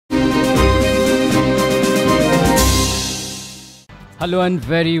Hello and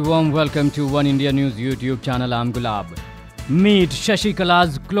very warm welcome to One India News YouTube channel. I'm Gulab. Meet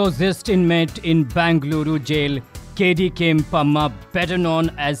Sasikala's closest inmate in Bengaluru jail, KD Kempamma, better known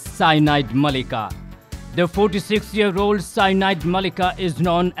as Cyanide Mallika. The 46-year-old Cyanide Mallika is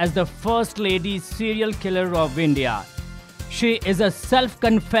known as the first lady serial killer of India. She is a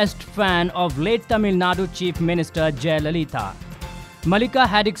self-confessed fan of late Tamil Nadu Chief Minister Jayalalithaa. Mallika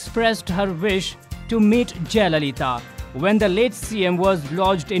had expressed her wish to meet Jayalalithaa when the late CM was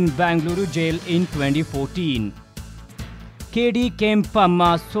lodged in Bengaluru jail in 2014. KD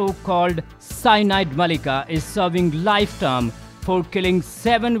Kempamma, so-called Cyanide Mallika, is serving life term for killing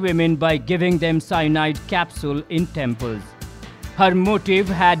 7 women by giving them cyanide capsule in temples. Her motive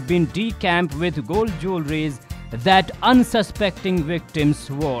had been decamped with gold jewelries that unsuspecting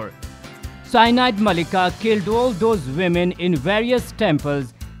victims wore. Cyanide Mallika killed all those women in various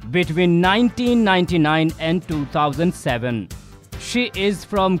temples between 1999 and 2007. She is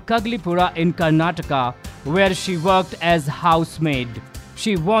from Kaglipura in Karnataka, where she worked as housemaid.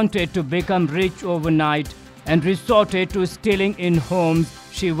 She wanted to become rich overnight and resorted to stealing in homes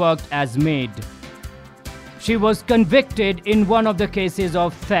she worked as maid. She was convicted in one of the cases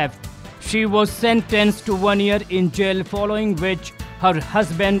of theft. She was sentenced to 1 year in jail, following which her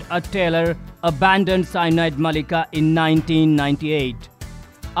husband, a tailor, abandoned Cyanide Mallika in 1998.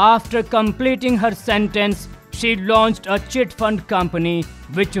 After completing her sentence, she launched a chit fund company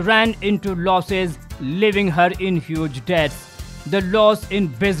which ran into losses, leaving her in huge debts. The loss in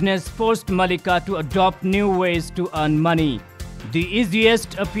business forced Mallika to adopt new ways to earn money. The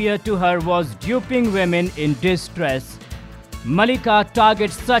easiest appeal to her was duping women in distress. Mallika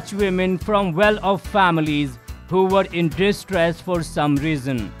targets such women from well-off families who were in distress for some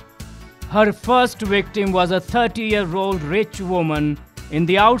reason. Her first victim was a 30-year-old rich woman in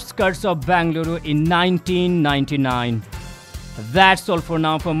the outskirts of Bengaluru in 1999. That's all for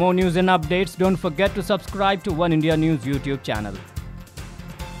now. For more news and updates, don't forget to subscribe to One India News YouTube channel.